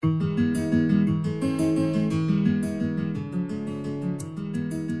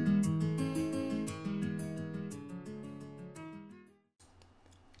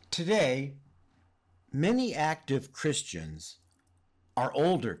Today, many active Christians are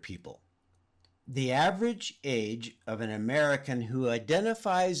older people. The average age of an American who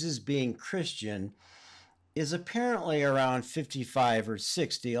identifies as being Christian is apparently around 55 or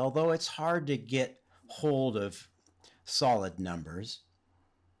 60, although it's hard to get hold of solid numbers.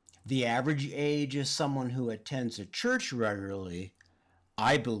 The average age of someone who attends a church regularly,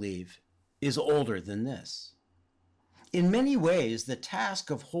 I believe, is older than this. In many ways, the task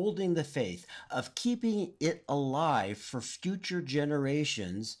of holding the faith, of keeping it alive for future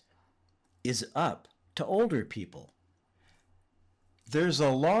generations, is up to older people. There's a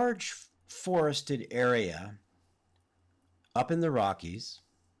large forested area up in the Rockies,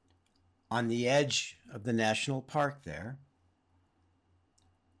 on the edge of the national park there,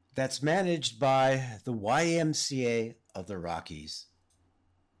 that's managed by the YMCA of the Rockies.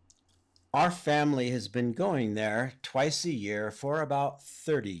 Our family has been going there twice a year for about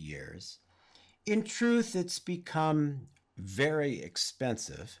 30 years. In truth, it's become very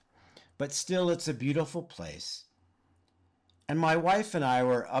expensive, but still it's a beautiful place. And my wife and I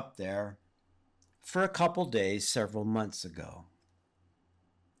were up there for a couple days several months ago.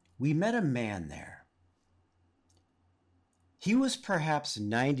 We met a man there. He was perhaps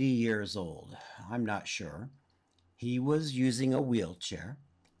 90 years old. I'm not sure. He was using a wheelchair.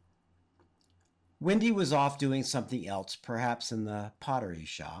 Wendy was off doing something else, perhaps in the pottery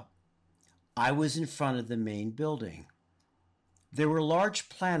shop. I was in front of the main building. There were large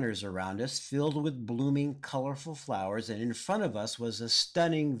planters around us filled with blooming, colorful flowers, and in front of us was a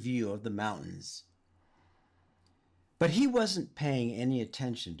stunning view of the mountains. But he wasn't paying any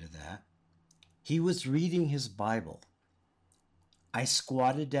attention to that. He was reading his Bible. I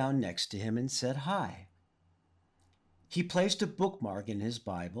squatted down next to him and said hi. He placed a bookmark in his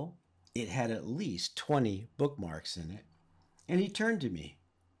Bible. It had at least 20 bookmarks in it. And he turned to me.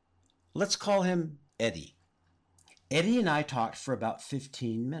 Let's call him Eddie. Eddie and I talked for about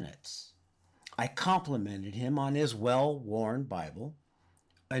 15 minutes. I complimented him on his well-worn Bible,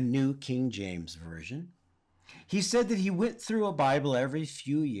 a New King James Version. He said that he went through a Bible every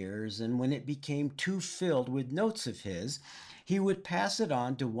few years, and when it became too filled with notes of his, he would pass it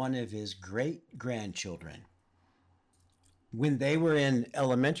on to one of his great-grandchildren. When they were in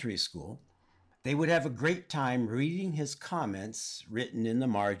elementary school, they would have a great time reading his comments written in the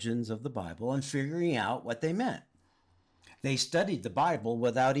margins of the Bible and figuring out what they meant. They studied the Bible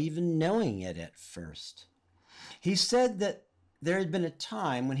without even knowing it at first. He said that there had been a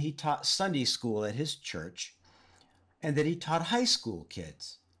time when he taught Sunday school at his church and that he taught high school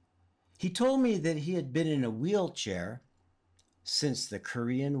kids. He told me that he had been in a wheelchair since the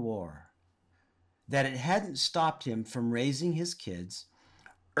Korean War, that it hadn't stopped him from raising his kids,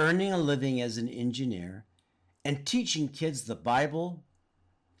 earning a living as an engineer, and teaching kids the Bible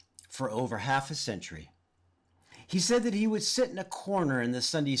for over half a century. He said that he would sit in a corner in the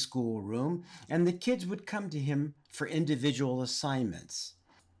Sunday school room, and the kids would come to him for individual assignments.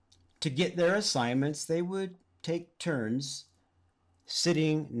 To get their assignments, they would take turns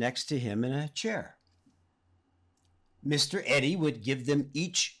sitting next to him in a chair. Mr. Eddie would give them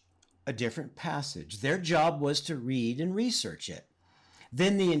each a different passage. Their job was to read and research it.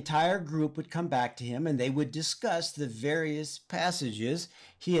 Then the entire group would come back to him and they would discuss the various passages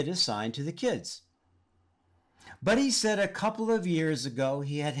he had assigned to the kids. But he said a couple of years ago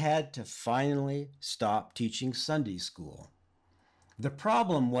he had had to finally stop teaching Sunday school. The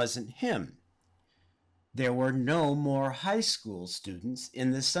problem wasn't him. There were no more high school students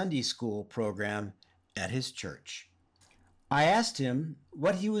in the Sunday school program at his church. I asked him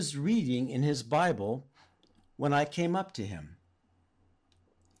what he was reading in his Bible when I came up to him.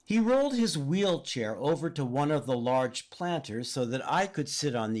 He rolled his wheelchair over to one of the large planters so that I could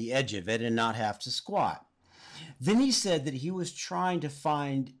sit on the edge of it and not have to squat. Then he said that he was trying to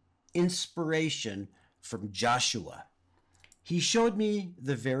find inspiration from Joshua. He showed me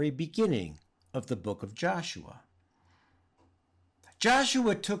the very beginning of the book of Joshua.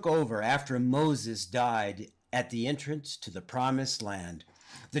 Joshua took over after Moses died at the entrance to the promised land.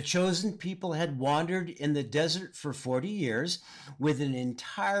 The chosen people had wandered in the desert for 40 years with an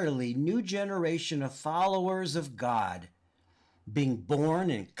entirely new generation of followers of God being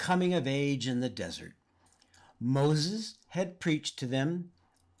born and coming of age in the desert. Moses had preached to them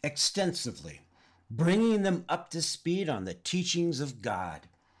extensively, bringing them up to speed on the teachings of God.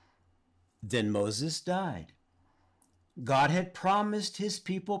 Then Moses died. God had promised his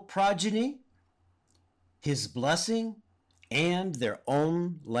people progeny, his blessing, and their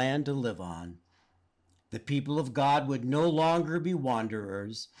own land to live on. The people of God would no longer be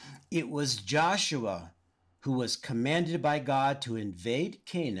wanderers. It was Joshua who was commanded by God to invade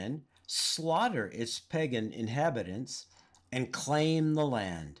Canaan, slaughter its pagan inhabitants, and claim the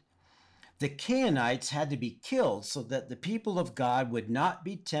land. The Canaanites had to be killed so that the people of God would not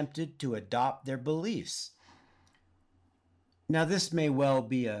be tempted to adopt their beliefs. Now, this may well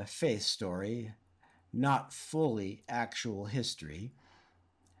be a faith story, not fully actual history.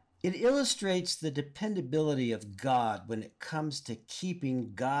 It illustrates the dependability of God when it comes to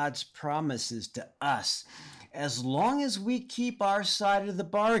keeping God's promises to us. As long as we keep our side of the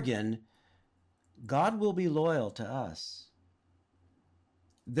bargain, God will be loyal to us.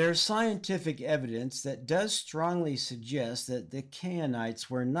 There's scientific evidence that does strongly suggest that the Canaanites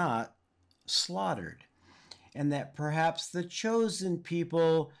were not slaughtered, and that perhaps the chosen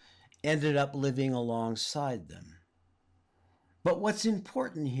people ended up living alongside them. But what's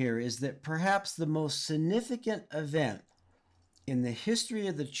important here is that perhaps the most significant event in the history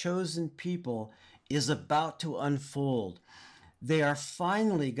of the chosen people is about to unfold. They are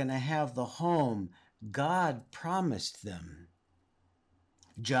finally going to have the home God promised them.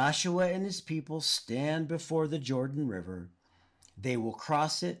 Joshua and his people stand before the Jordan River. They will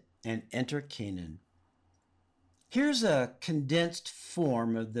cross it and enter Canaan. Here's a condensed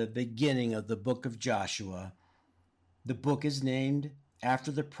form of the beginning of the book of Joshua. The book is named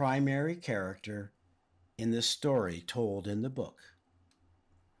after the primary character in the story told in the book.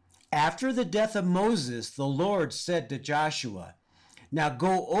 After the death of Moses, the Lord said to Joshua, "Now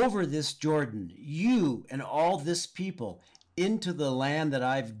go over this Jordan, you and all this people, into the land that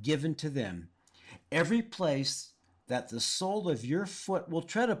I've given to them. Every place that the sole of your foot will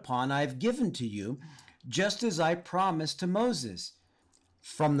tread upon, I've given to you, just as I promised to Moses.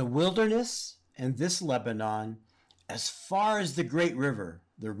 From the wilderness and this Lebanon, as far as the great river,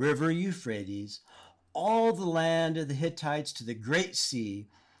 the river Euphrates, all the land of the Hittites to the great sea,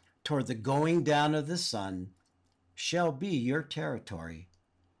 toward the going down of the sun, shall be your territory.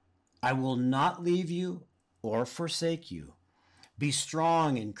 I will not leave you or forsake you. Be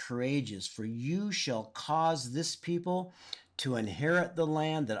strong and courageous, for you shall cause this people to inherit the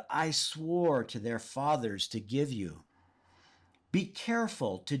land that I swore to their fathers to give you. Be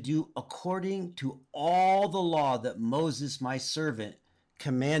careful to do according to all the law that Moses, my servant,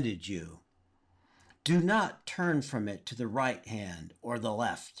 commanded you. Do not turn from it to the right hand or the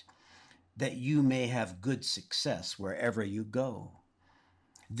left, that you may have good success wherever you go.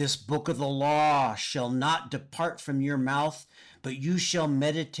 This book of the law shall not depart from your mouth, but you shall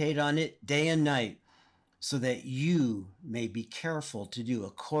meditate on it day and night, so that you may be careful to do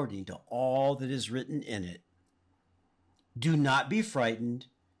according to all that is written in it. Do not be frightened,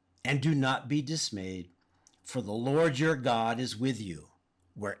 and do not be dismayed, for the Lord your God is with you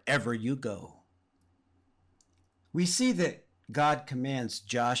wherever you go." We see that God commands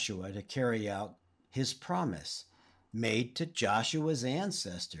Joshua to carry out his promise made to Joshua's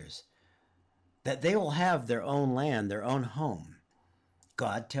ancestors, that they will have their own land, their own home.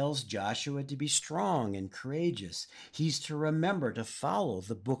 God tells Joshua to be strong and courageous. He's to remember to follow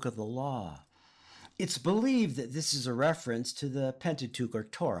the book of the law. It's believed that this is a reference to the Pentateuch or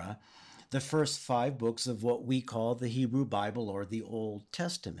Torah, the first 5 books of what we call the Hebrew Bible or the Old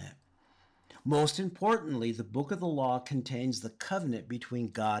Testament. Most importantly, the book of the law contains the covenant between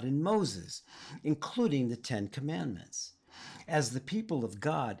God and Moses, including the 10 Commandments. As the people of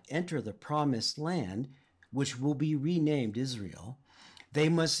God enter the promised land, which will be renamed Israel, they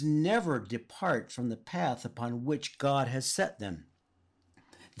must never depart from the path upon which God has set them.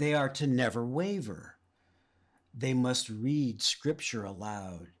 They are to never waver. They must read Scripture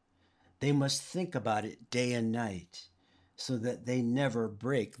aloud. They must think about it day and night, so that they never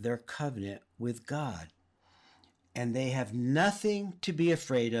break their covenant with God. And they have nothing to be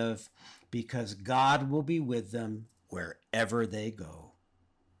afraid of, because God will be with them wherever they go.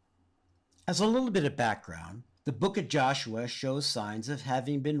 As a little bit of background, the book of Joshua shows signs of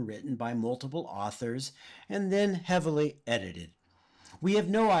having been written by multiple authors and then heavily edited. We have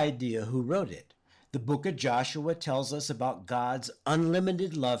no idea who wrote it. The book of Joshua tells us about God's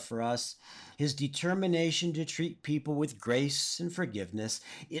unlimited love for us, his determination to treat people with grace and forgiveness.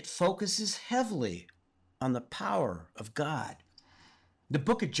 It focuses heavily on the power of God. The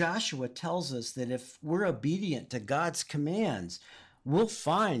book of Joshua tells us that if we're obedient to God's commands, we'll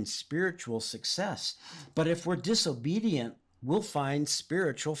find spiritual success. But if we're disobedient, we'll find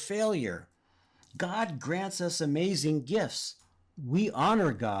spiritual failure. God grants us amazing gifts. We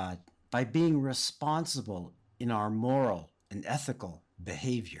honor God by being responsible in our moral and ethical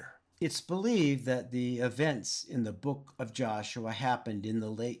behavior. It's believed that the events in the book of Joshua happened in the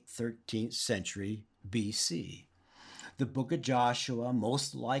late 13th century BC. The book of Joshua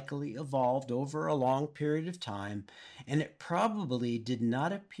most likely evolved over a long period of time, and it probably did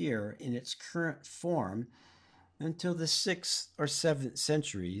not appear in its current form until the 6th or 7th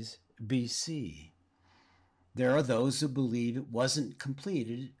centuries BC. There are those who believe it wasn't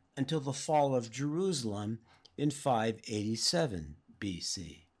completed until the fall of Jerusalem in 587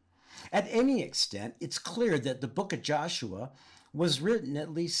 BC. At any extent, it's clear that the book of Joshua was written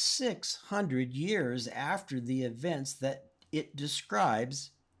at least 600 years after the events that it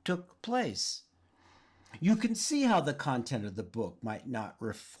describes took place. You can see how the content of the book might not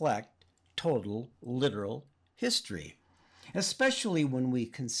reflect total, literal history, especially when we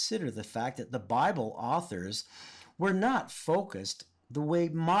consider the fact that the Bible authors were not focused the way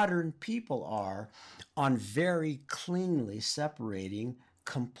modern people are on very cleanly separating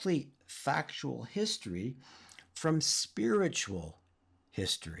complete factual history from spiritual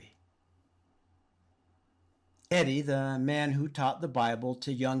history. Eddie, the man who taught the Bible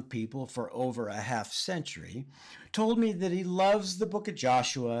to young people for over a half century, told me that he loves the book of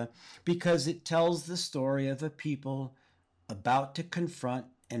Joshua because it tells the story of a people about to confront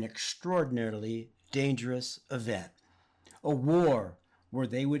an extraordinarily dangerous event, a war where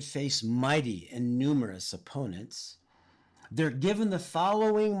they would face mighty and numerous opponents. They're given the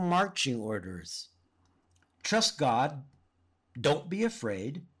following marching orders: trust God, don't be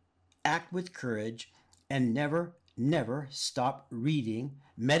afraid, act with courage, and never, never stop reading,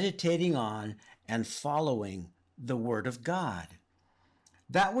 meditating on, and following the Word of God.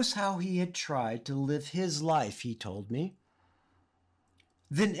 That was how he had tried to live his life, he told me.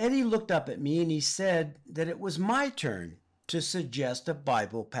 Then Eddie looked up at me and he said that it was my turn to suggest a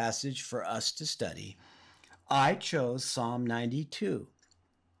Bible passage for us to study. I chose Psalm 92.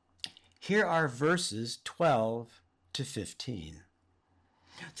 Here are verses 12 to 15.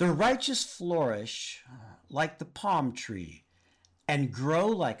 The righteous flourish like the palm tree and grow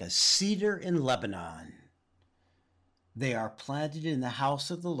like a cedar in Lebanon. They are planted in the house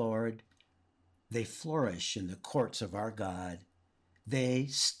of the Lord. They flourish in the courts of our God. They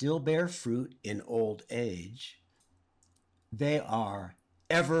still bear fruit in old age. They are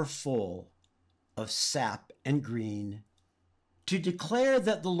ever full of sap and green, to declare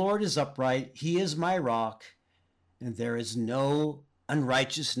that the Lord is upright, he is my rock, and there is no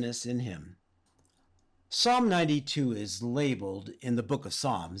unrighteousness in him. Psalm 92 is labeled in the book of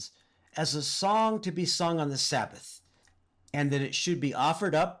Psalms as a song to be sung on the Sabbath, and that it should be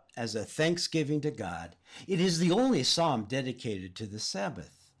offered up as a thanksgiving to God. It is the only psalm dedicated to the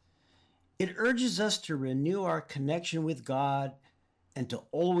Sabbath. It urges us to renew our connection with God and to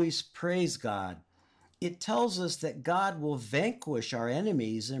always praise God. It tells us that God will vanquish our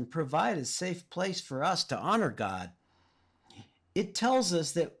enemies and provide a safe place for us to honor God. It tells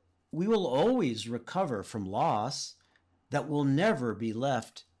us that we will always recover from loss, that we'll never be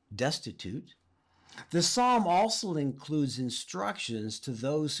left destitute. The psalm also includes instructions to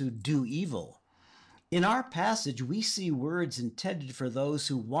those who do evil. In our passage, we see words intended for those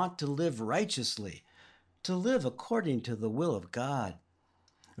who want to live righteously, to live according to the will of God.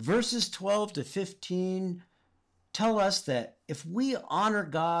 Verses 12 to 15 tell us that if we honor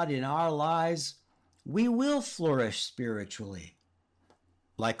God in our lives, we will flourish spiritually,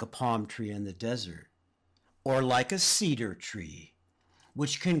 like a palm tree in the desert, or like a cedar tree,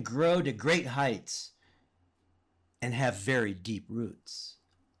 which can grow to great heights and have very deep roots.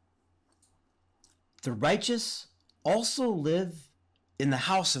 The righteous also live in the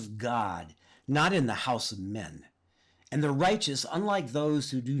house of God, not in the house of men. And the righteous, unlike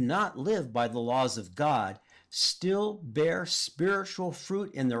those who do not live by the laws of God, still bear spiritual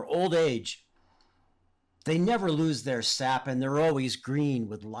fruit in their old age. They never lose their sap, and they're always green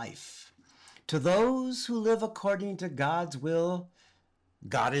with life. To those who live according to God's will,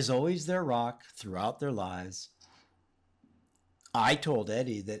 God is always their rock throughout their lives. I told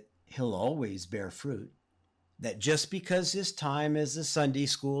Eddie that he'll always bear fruit, that just because his time as a Sunday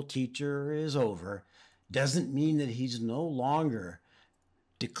school teacher is over doesn't mean that he's no longer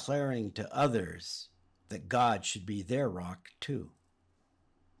declaring to others that God should be their rock too.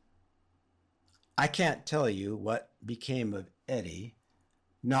 I can't tell you what became of Eddie.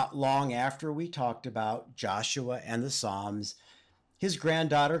 Not long after we talked about Joshua and the Psalms, his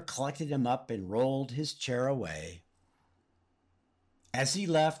granddaughter collected him up and rolled his chair away. As he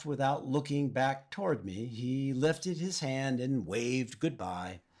left without looking back toward me, he lifted his hand and waved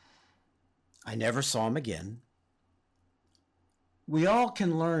goodbye. I never saw him again. We all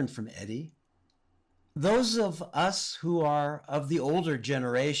can learn from Eddie. Those of us who are of the older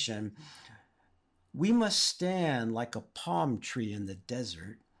generation, we must stand like a palm tree in the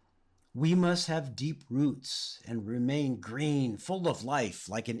desert, We must have deep roots and remain green, full of life,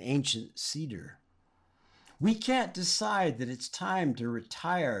 like an ancient cedar. We can't decide that it's time to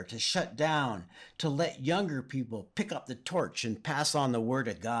retire, to shut down, to let younger people pick up the torch and pass on the word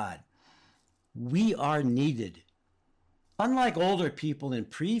of God. We are needed. Unlike older people in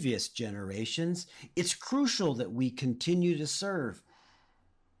previous generations, it's crucial that we continue to serve.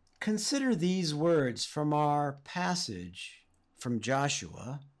 Consider these words from our passage from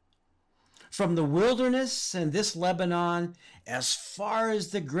Joshua. From the wilderness and this Lebanon, as far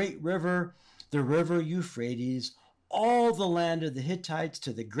as the great river, the river Euphrates, all the land of the Hittites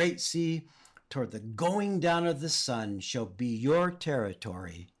to the great sea, toward the going down of the sun shall be your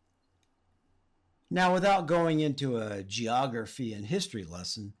territory. Now, without going into a geography and history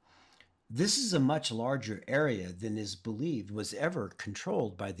lesson, this is a much larger area than is believed was ever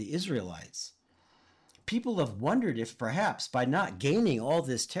controlled by the Israelites. People have wondered if perhaps by not gaining all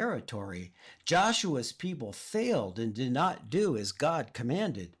this territory, Joshua's people failed and did not do as God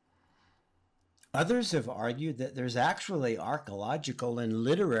commanded. Others have argued that there's actually archaeological and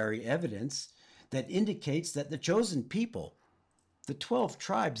literary evidence that indicates that the chosen people, the 12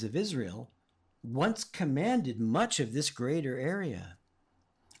 tribes of Israel, once commanded much of this greater area.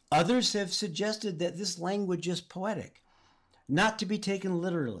 Others have suggested that this language is poetic, not to be taken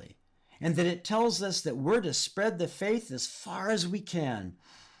literally, and that it tells us that we're to spread the faith as far as we can,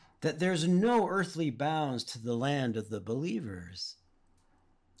 that there's no earthly bounds to the land of the believers.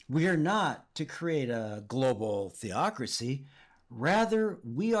 We are not to create a global theocracy. Rather,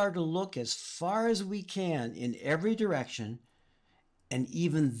 we are to look as far as we can in every direction, and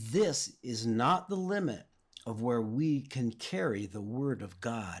even this is not the limit of where we can carry the word of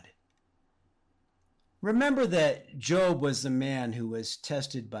God. Remember that Job was the man who was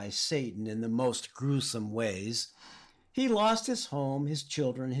tested by Satan in the most gruesome ways. He lost his home, his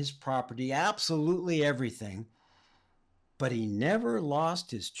children, his property, absolutely everything. But he never lost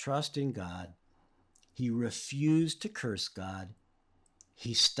his trust in God. He refused to curse God.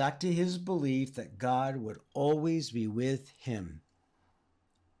 He stuck to his belief that God would always be with him.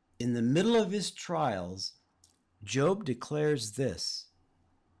 In the middle of his trials, Job declares this: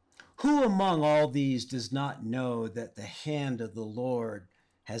 "Who among all these does not know that the hand of the Lord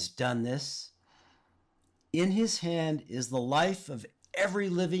has done this? In his hand is the life of every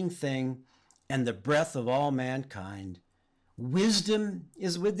living thing and the breath of all mankind. Wisdom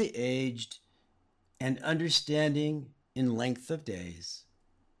is with the aged, and understanding in length of days."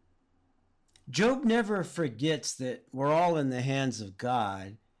 Job never forgets that we're all in the hands of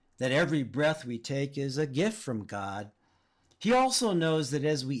God, that every breath we take is a gift from God. He also knows that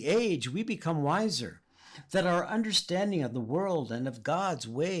as we age, we become wiser, that our understanding of the world and of God's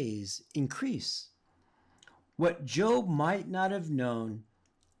ways increase. What Job might not have known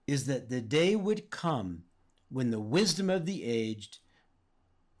is that the day would come when the wisdom of the aged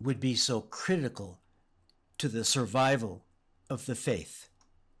would be so critical to the survival of the faith.